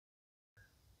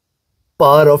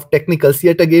power of technicals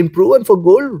yet again proven for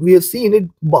gold. We have seen it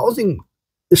bouncing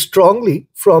strongly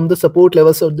from the support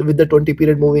levels with the 20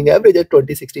 period moving average at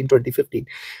 2016, 2015.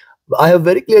 I have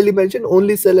very clearly mentioned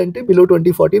only sell entry below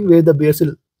 2014 where the bears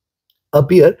will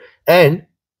appear, and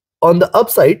on the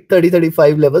upside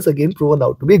 30-35 levels again proven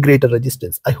out to be greater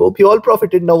resistance. I hope you all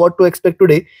profited. Now what to expect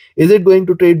today? Is it going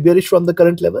to trade bearish from the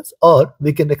current levels, or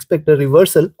we can expect a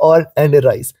reversal and a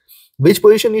rise? Which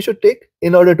position you should take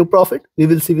in order to profit, we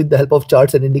will see with the help of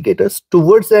charts and indicators.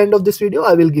 Towards the end of this video,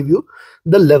 I will give you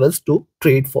the levels to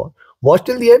trade for. Watch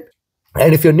till the end.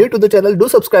 And if you're new to the channel, do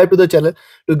subscribe to the channel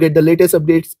to get the latest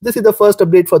updates. This is the first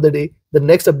update for the day. The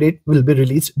next update will be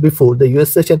released before the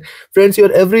US session. Friends,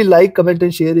 your every like, comment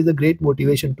and share is a great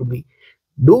motivation to me.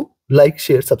 Do like,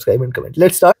 share, subscribe and comment.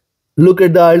 Let's start. Look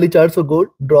at the hourly charts for gold.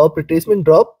 Drop, retracement,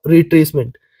 drop,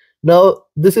 retracement. Now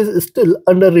this is still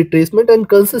under retracement and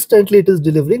consistently it is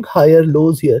delivering higher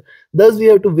lows here. Thus we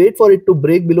have to wait for it to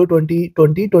break below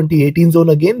 2018 zone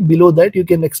again. Below that you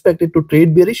can expect it to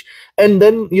trade bearish, and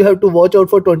then you have to watch out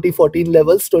for 2014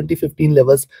 levels, 2015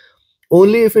 levels.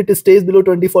 Only if it stays below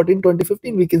 2014,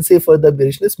 2015 we can say further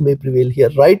bearishness may prevail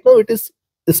here. Right now it is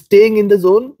staying in the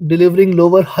zone, delivering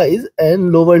lower highs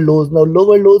and lower lows. Now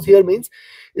lower lows here means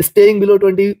staying below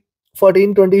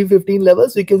 2014, 2015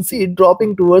 levels. We can see it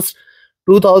dropping towards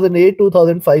 2008,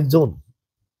 2005 zone,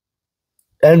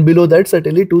 and below that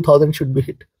certainly 2000 should be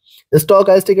hit. The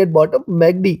stochastic at bottom,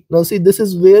 MACD. Now see, this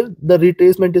is where the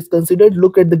retracement is considered.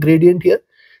 Look at the gradient here.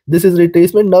 This is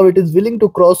retracement. Now it is willing to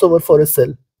cross over for a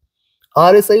sell.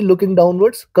 RSI looking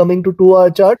downwards, coming to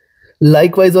 2-hour chart.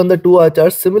 Likewise on the 2-hour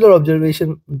chart, similar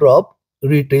observation, drop,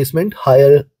 retracement,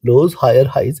 higher lows, higher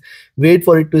highs. Wait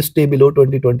for it to stay below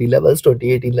 2020 levels,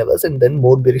 2018 levels, and then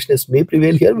more bearishness may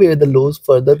prevail here where the lows,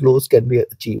 further lows can be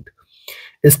achieved.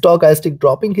 Stochastic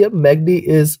dropping here. MACD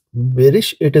is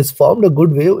bearish. It has formed a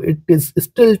good wave. It is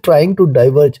still trying to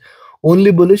diverge.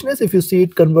 Only bullishness if you see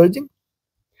it converging,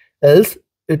 else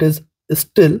it is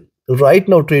still right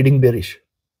now trading bearish.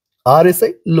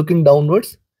 RSI looking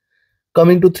downwards,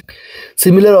 coming to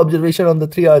similar observation on the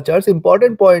 3-hour charts.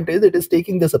 Important point is it is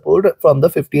taking the support from the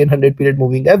 50 and 100 period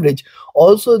moving average.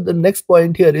 Also the next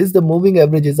point here is the moving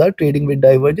averages are trading with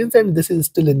divergence, and this is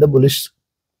still in the bullish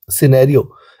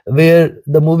scenario where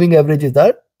the moving averages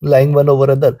are lying one over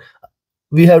other.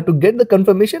 We have to get the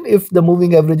confirmation. If the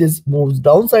moving averages moves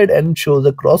downside and shows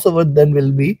a crossover, then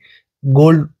will be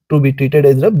gold to be treated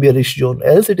as a bearish zone,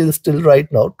 else it is still right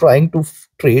now trying to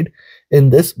trade in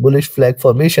this bullish flag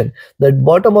formation. The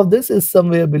bottom of this is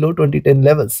somewhere below 2010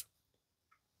 levels.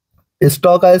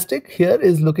 Stochastic here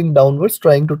is looking downwards,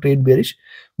 trying to trade bearish.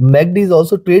 MACD is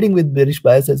also trading with bearish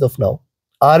bias as of now.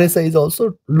 RSI is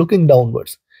also looking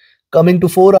downwards. Coming to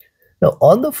 4-hour. Now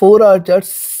on the 4-hour chart,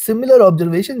 similar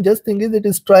observation. Just thing is it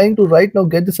is trying to right now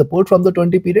get the support from the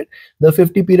 20 period, the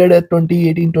 50 period at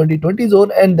 2018, 2020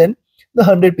 zone, and then the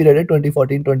 100 period at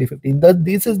 2014, 2015.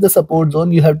 This is the support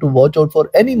zone. You have to watch out for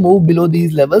any move below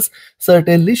these levels.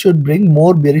 Certainly should bring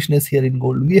more bearishness here in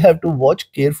gold. We have to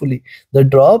watch carefully the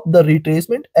drop, the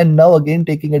retracement, and now again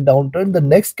taking a downturn. The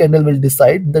next candle will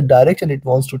decide the direction it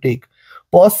wants to take.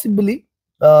 Possibly,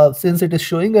 since it is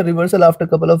showing a reversal after a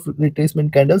couple of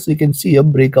retracement candles, we can see a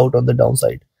breakout on the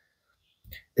downside.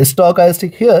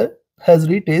 Stochastic here has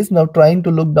retraced, now trying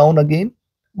to look down again,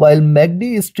 while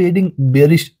MACD is trading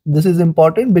bearish. This is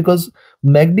important because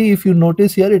MACD, if you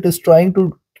notice here, it is trying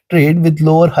to trade with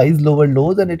lower highs, lower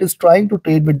lows, and it is trying to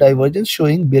trade with divergence,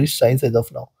 showing bearish signs as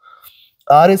of now.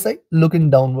 RSI looking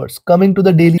downwards. Coming to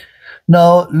the daily.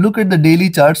 Now look at the daily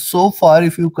chart. So far,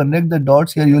 if you connect the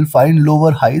dots here, you will find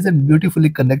lower highs and beautifully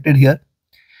connected here.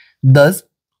 Thus,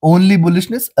 only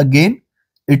bullishness. Again,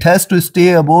 it has to stay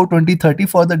above 2030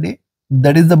 for the day.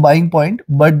 That is the buying point.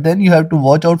 But then you have to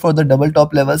watch out for the double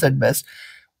top levels at best.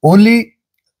 Only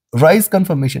rise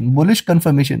confirmation, bullish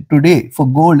confirmation today for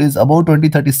gold is above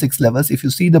 2036 levels. If you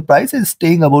see the price is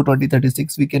staying above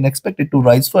 2036, we can expect it to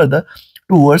rise further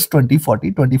towards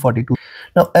 2040, 2042.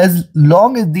 Now, as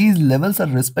long as these levels are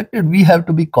respected, we have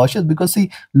to be cautious because see,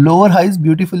 lower highs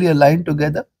beautifully aligned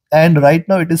together. And right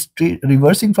now it is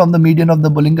reversing from the median of the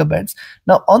Bollinger Bands.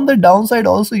 Now on the downside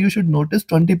also you should notice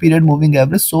 20 period moving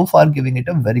average so far giving it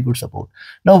a very good support.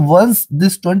 Now once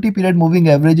this 20 period moving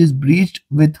average is breached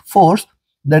with force,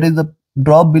 that is the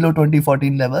drop below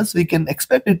 2014 levels, we can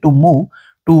expect it to move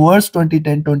towards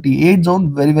 2010-28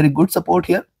 zone. Very, very good support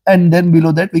here. And then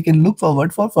below that we can look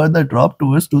forward for further drop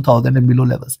towards 2000 and below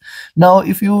levels. Now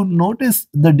if you notice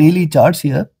the daily charts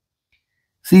here,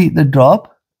 see the drop,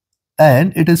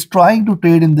 and it is trying to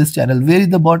trade in this channel. Where is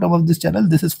the bottom of this channel?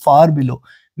 This is far below.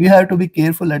 We have to be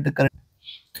careful at the current.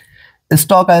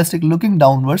 stochastic looking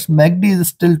downwards. MACD is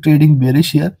still trading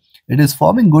bearish here. It is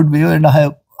forming good wave, and I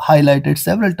have highlighted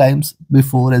several times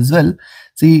before as well.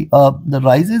 See, the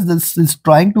rises, this is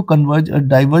trying to converge. A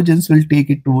divergence will take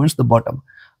it towards the bottom.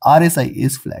 RSI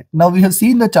is flat. Now we have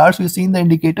seen the charts, we've seen the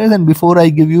indicators, and before I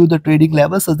give you the trading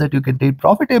levels so that you can trade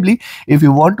profitably, if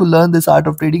you want to learn this art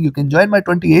of trading, you can join my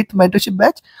 28th mentorship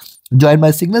batch, join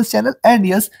my signals channel, and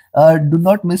yes, do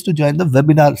not miss to join the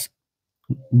webinars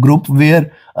group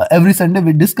where every Sunday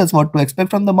we discuss what to expect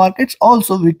from the markets.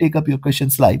 Also, we take up your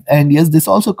questions live. And yes, this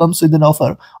also comes with an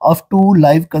offer of 2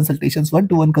 live consultations,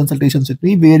 one-to-one consultations with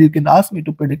me, where you can ask me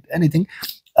to predict anything,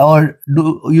 or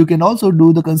you can also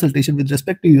do the consultation with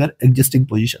respect to your existing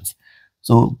positions.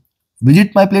 So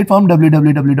visit my platform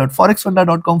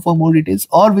www.forexfunda.com for more details,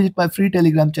 or visit my free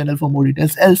Telegram channel for more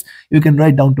details. Else, you can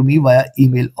write down to me via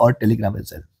email or Telegram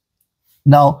as well.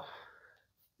 Now,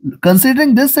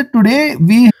 considering this, that today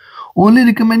we only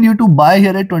recommend you to buy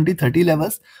here at 2030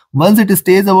 levels. Once it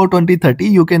stays above 2030,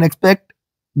 you can expect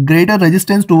greater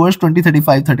resistance towards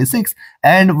 2035-36,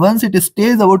 and once it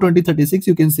stays above 2036,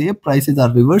 you can say prices are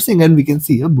reversing and we can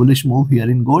see a bullish move here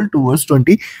in gold towards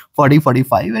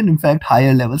 2040-45, and in fact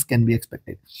higher levels can be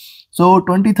expected. So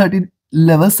 2030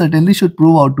 levels certainly should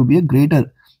prove out to be a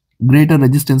greater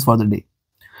resistance for the day.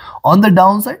 On the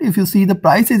downside, if you see the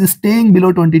price is staying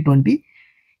below 2020,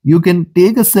 you can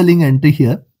take a selling entry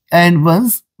here, and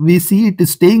once we see it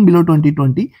is staying below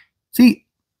 2020, see,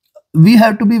 we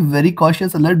have to be very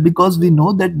cautious alert, because we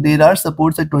know that there are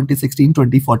supports at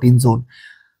 2016-2014 zone.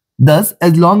 Thus,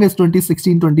 as long as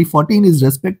 2016-2014 is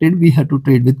respected, we have to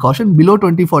trade with caution. Below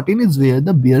 2014 is where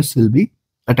the bears will be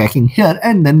attacking here,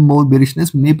 and then more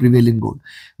bearishness may prevail in gold.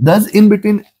 Thus, in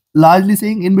between, largely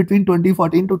saying in between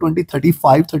 2014 to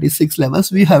 2035-36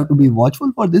 levels, we have to be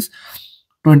watchful for this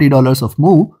 $20 of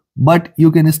move, but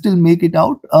you can still make it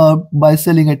out by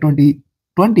selling at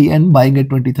 2020 and buying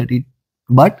at 2030,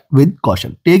 but with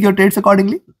caution. Take your trades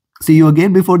accordingly. See you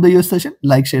again before the US session.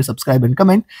 Like, share, subscribe, and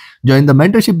comment. Join the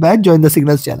mentorship batch, join the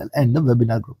signals channel and the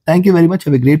webinar group. Thank you very much.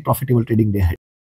 Have a great profitable trading day ahead.